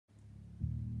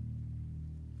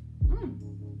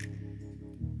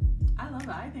I love it.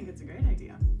 I think it's a great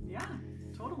idea. Yeah,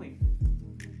 totally.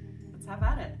 Let's have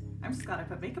at it. I'm just glad I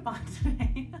put makeup on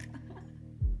today.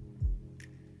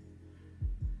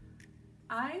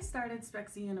 I started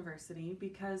SPEXY University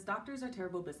because doctors are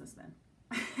terrible businessmen.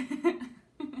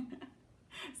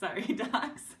 Sorry,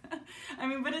 docs. I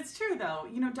mean, but it's true though.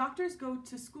 You know, doctors go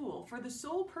to school for the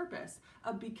sole purpose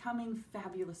of becoming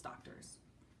fabulous doctors.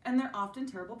 And they're often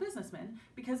terrible businessmen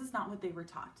because it's not what they were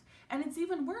taught. And it's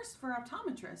even worse for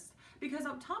optometrists because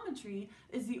optometry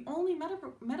is the only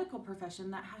medical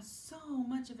profession that has so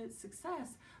much of its success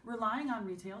relying on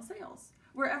retail sales,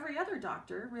 where every other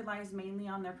doctor relies mainly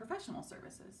on their professional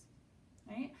services,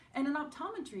 right? And in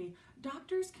optometry,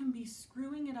 doctors can be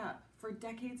screwing it up for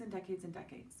decades and decades and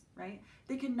decades, right?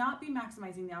 They cannot be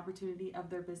maximizing the opportunity of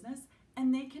their business,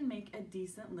 and they can make a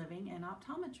decent living in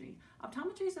optometry.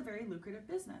 Optometry is a very lucrative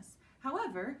business.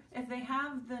 However, if they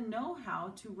have the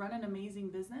know-how to run an amazing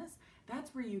business,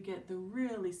 that's where you get the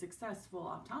really successful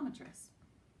optometrists.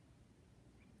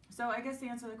 So I guess the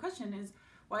answer to the question is,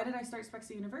 why did I start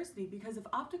SPEXY University? Because if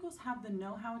opticals have the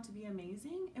know-how to be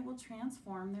amazing, it will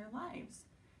transform their lives.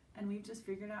 And we've just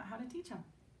figured out how to teach them.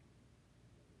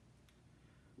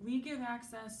 We give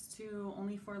access to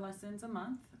only 4 lessons a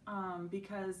month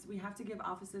because we have to give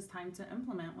offices time to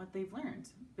implement what they've learned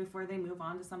before they move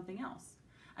on to something else.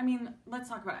 I mean, let's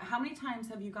talk about it. How many times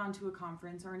have you gone to a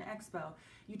conference or an expo?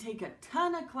 You take a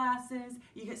ton of classes,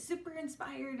 you get super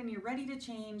inspired, and you're ready to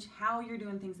change how you're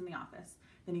doing things in the office.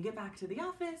 Then you get back to the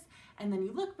office, and then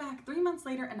you look back 3 months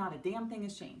later, and not a damn thing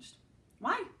has changed.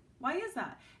 Why? Why is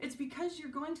that? It's because you're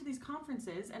going to these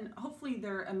conferences, and hopefully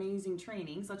they're amazing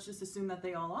trainings, let's just assume that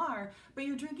they all are, but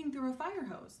you're drinking through a fire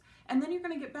hose. And then you're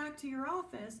going to get back to your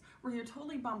office where you're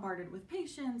totally bombarded with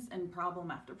patients and problem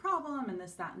after problem and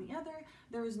this, that, and the other.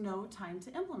 There is no time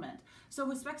to implement. So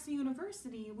with SPEXY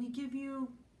University, we give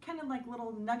you kind of like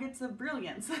little nuggets of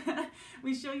brilliance.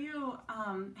 We show you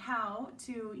how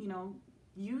to,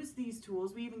 use these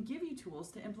tools. We even give you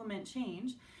tools to implement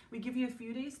change. We give you a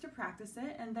few days to practice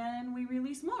it, and then we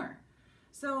release more.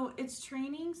 So it's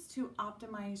trainings to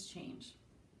optimize change.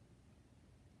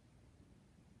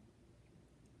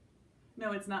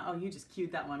 No, it's not. Oh, you just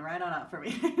queued that one right on up for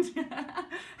me.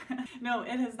 No,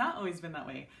 it has not always been that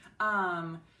way.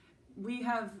 We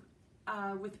have,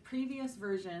 with previous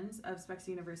versions of SPEXY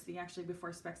University, actually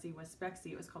before SPEXY was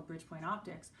SPEXY, it was called Bridgepoint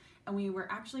Optics, and we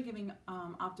were actually giving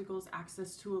opticals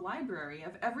access to a library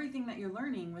of everything that you're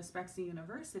learning with SPEXY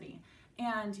University.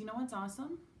 And you know what's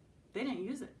awesome? They didn't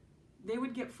use it. They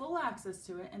would get full access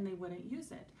to it and they wouldn't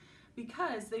use it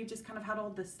because they just kind of had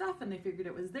all this stuff and they figured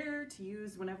it was there to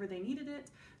use whenever they needed it.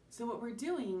 So what we're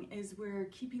doing is we're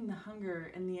keeping the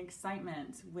hunger and the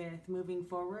excitement with moving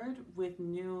forward with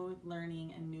new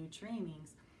learning and new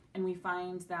trainings. And we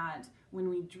find that when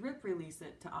we drip release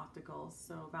it to opticals,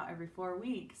 so about every 4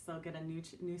 weeks, they'll get a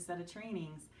new set of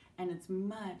trainings, and it's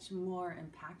much more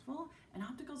impactful. And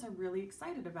opticals are really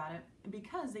excited about it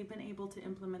because they've been able to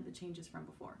implement the changes from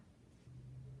before.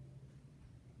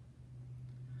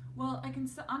 Well,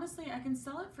 honestly, I can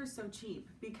sell it for so cheap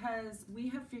because we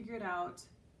have figured out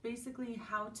basically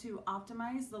how to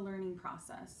optimize the learning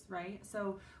process, right?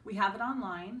 So we have it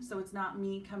online, so it's not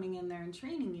me coming in there and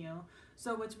training you.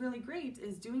 So what's really great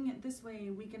is doing it this way,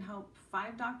 we can help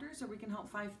 5 doctors or we can help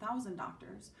 5,000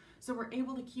 doctors. So we're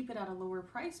able to keep it at a lower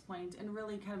price point and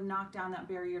really kind of knock down that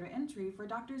barrier to entry for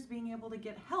doctors being able to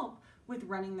get help with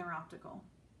running their optical.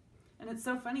 And it's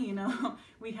so funny,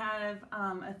 we have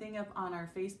a thing up on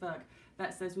our Facebook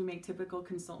that says we make typical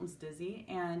consultants dizzy,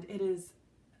 and it is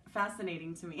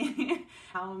fascinating to me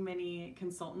how many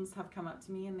consultants have come up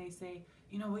to me and they say,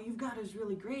 what you've got is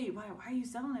really great. Why are you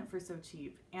selling it for so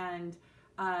cheap? And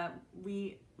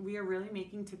we are really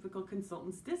making typical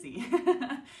consultants dizzy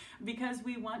because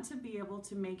we want to be able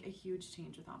to make a huge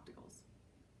change with opticals.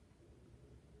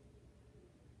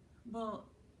 Well,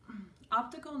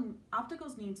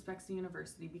 opticals need SPEXY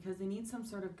University because they need some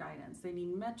sort of guidance. They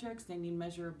need metrics, they need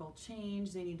measurable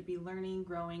change, they need to be learning,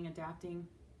 growing, adapting.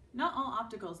 Not all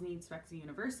opticals need SPEXY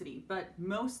University, but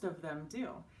most of them do.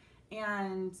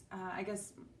 And I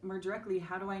guess more directly,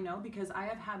 how do I know? Because I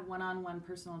have had one-on-one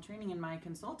personal training in my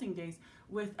consulting days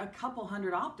with a couple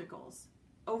hundred opticals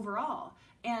overall.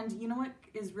 And you know what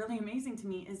is really amazing to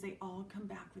me is they all come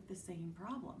back with the same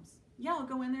problems. Yeah, I'll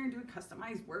go in there and do a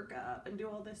customized workup and do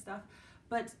all this stuff.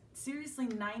 But seriously,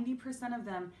 90% of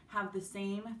them have the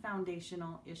same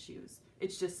foundational issues.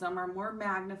 It's just some are more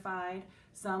magnified,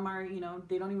 some are,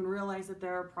 they don't even realize that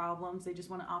there are problems. They just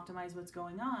want to optimize what's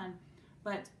going on.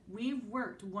 But we've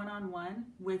worked one-on-one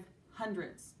with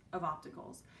hundreds of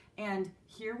opticals. And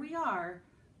here we are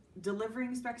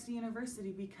delivering SPEXY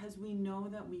University because we know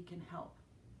that we can help.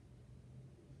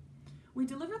 We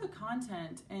deliver the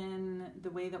content in the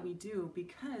way that we do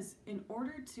because in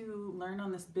order to learn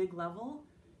on this big level,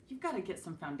 you've got to get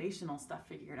some foundational stuff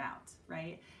figured out,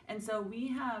 right? And so we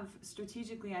have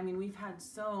strategically, I mean, we've had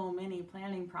so many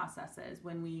planning processes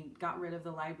when we got rid of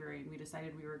the library and we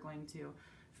decided we were going to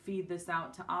feed this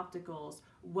out to opticals,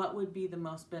 what would be the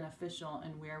most beneficial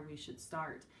and where we should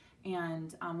start.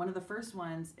 And one of the first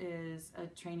ones is a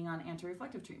training on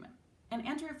anti-reflective treatment. And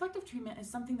anti-reflective treatment is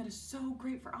something that is so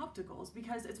great for opticals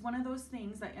because it's one of those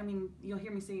things that, I mean, you'll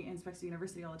hear me say in SPEXY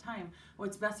University all the time,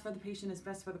 what's best for the patient is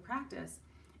best for the practice.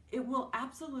 It will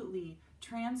absolutely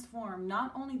transform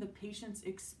not only the patient's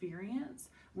experience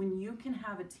when you can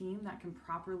have a team that can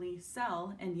properly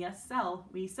sell, and yes,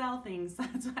 we sell things,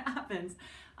 that's what happens,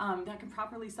 that can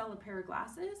properly sell a pair of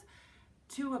glasses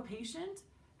to a patient,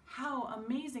 how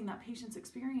amazing that patient's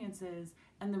experience is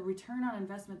and the return on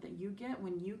investment that you get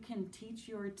when you can teach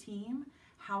your team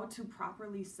how to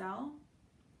properly sell,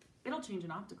 it'll change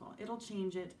an optical. It'll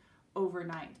change it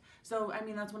overnight. So, I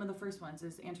mean, that's one of the first ones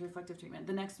is anti-reflective treatment.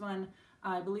 The next one,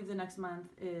 I believe the next month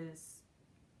is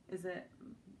it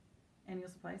annual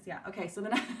supplies? Yeah, okay, so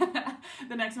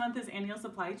the next month is annual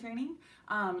supply training.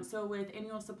 So with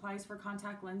annual supplies for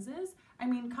contact lenses, I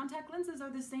mean, contact lenses are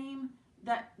the same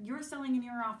that you're selling in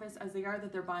your office as they are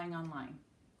that they're buying online,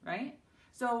 right?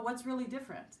 So what's really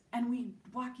different? And we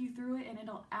walk you through it and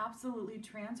it'll absolutely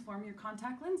transform your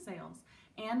contact lens sales.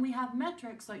 And we have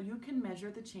metrics so you can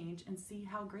measure the change and see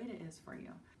how great it is for you.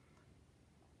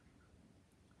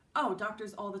 Oh,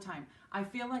 doctors all the time. I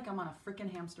feel like I'm on a freaking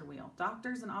hamster wheel.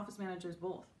 Doctors and office managers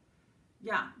both.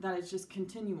 Yeah, that is just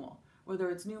continual. Whether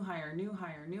it's new hire, new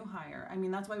hire, new hire. I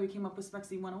mean, that's why we came up with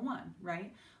SPEXY 101,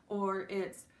 right? Or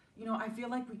it's, you know, I feel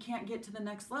like we can't get to the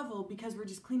next level because we're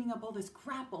just cleaning up all this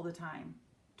crap all the time.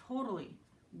 Totally.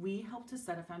 We help to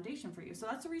set a foundation for you. So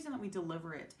that's the reason that we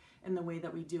deliver it in the way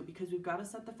that we do, because we've got to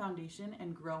set the foundation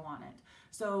and grow on it.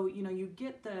 So, you know, you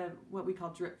get the, what we call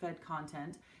drip-fed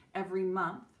content every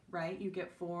month, right? You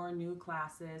get 4 new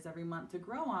classes every month to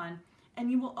grow on,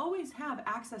 and you will always have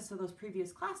access to those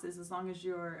previous classes as long as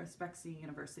you're a SPEXY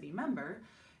University member.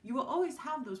 You will always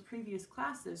have those previous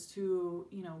classes to,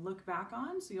 you know, look back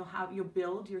on. So you'll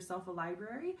build yourself a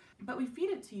library, but we feed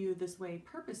it to you this way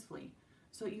purposefully,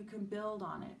 so that you can build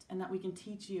on it and that we can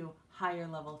teach you higher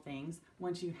level things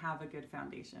once you have a good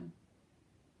foundation.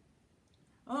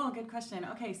 Oh, good question.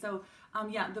 Okay, so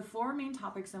yeah, the 4 main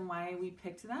topics and why we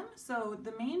picked them. So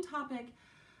the main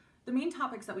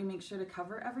topics that we make sure to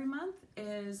cover every month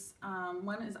is,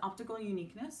 one is optical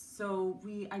uniqueness. So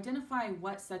we identify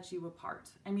what sets you apart.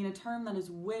 I mean, a term that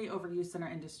is way overused in our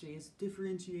industry is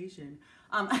differentiation.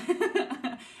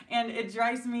 And it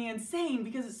drives me insane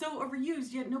because it's so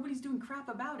overused, yet nobody's doing crap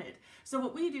about it. So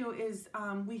what we do is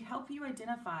we help you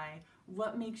identify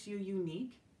what makes you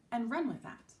unique and run with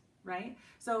that, right?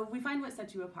 So we find what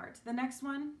sets you apart. The next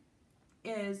one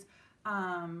is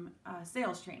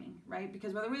sales training, right?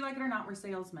 Because whether we like it or not, we're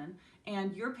salesmen,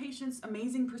 and your patient's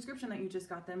amazing prescription that you just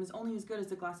got them is only as good as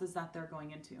the glasses that they're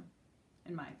going into,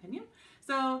 in my opinion.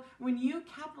 So when you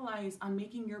capitalize on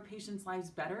making your patients' lives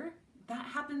better, that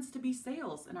happens to be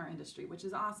sales in our industry, which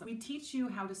is awesome. We teach you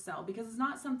how to sell because it's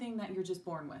not something that you're just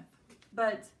born with.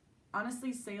 But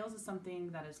honestly, sales is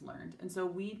something that is learned. And so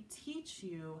we teach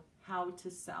you how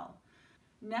to sell.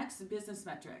 Next, business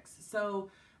metrics.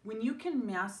 So when you can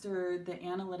master the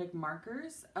analytic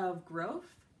markers of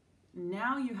growth,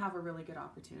 now you have a really good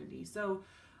opportunity. So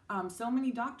so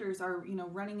many doctors are, you know,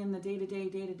 running in the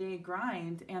day-to-day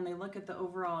grind, and they look at the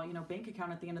overall, you know, bank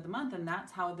account at the end of the month, and that's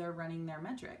how they're running their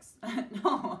metrics.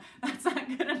 No, that's not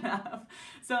good enough.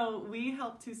 So we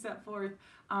help to set forth,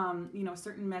 you know,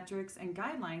 certain metrics and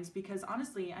guidelines because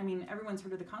honestly, I mean, everyone's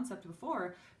heard of the concept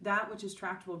before, that which is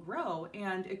tracked will grow,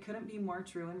 and it couldn't be more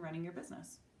true in running your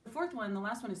business. The fourth one, the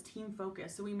last one, is team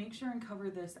focus. So we make sure and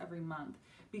cover this every month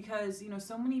because, you know,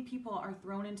 so many people are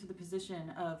thrown into the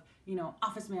position of, you know,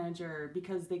 office manager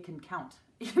because they can count,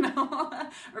 you know,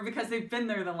 or because they've been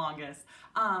there the longest.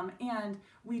 And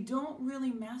we don't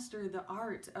really master the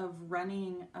art of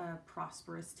running a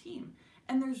prosperous team.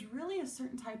 And there's really a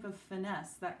certain type of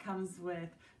finesse that comes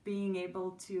with being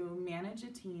able to manage a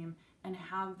team and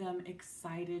have them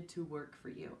excited to work for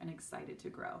you and excited to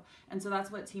grow. And so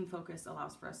that's what team focus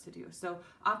allows for us to do. So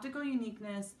optical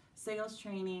uniqueness, sales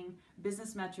training,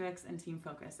 business metrics, and team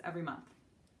focus every month.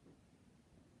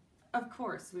 Of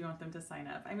course, we want them to sign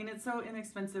up. I mean, it's so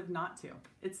inexpensive not to.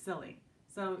 It's silly.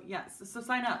 So yes, so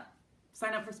sign up.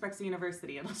 Sign up for SPEXY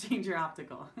University. It'll change your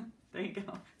optical. There you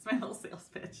go. It's my little sales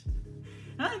pitch.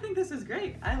 And I think this is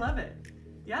great. I love it.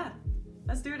 Yeah.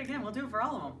 Let's do it again. We'll do it for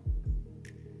all of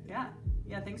them. Yeah.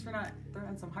 Yeah, thanks for not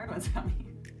throwing some hard ones at me.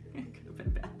 It could have been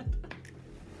bad.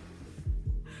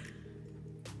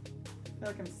 I feel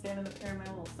like I'm standing up here in my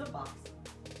little soapbox.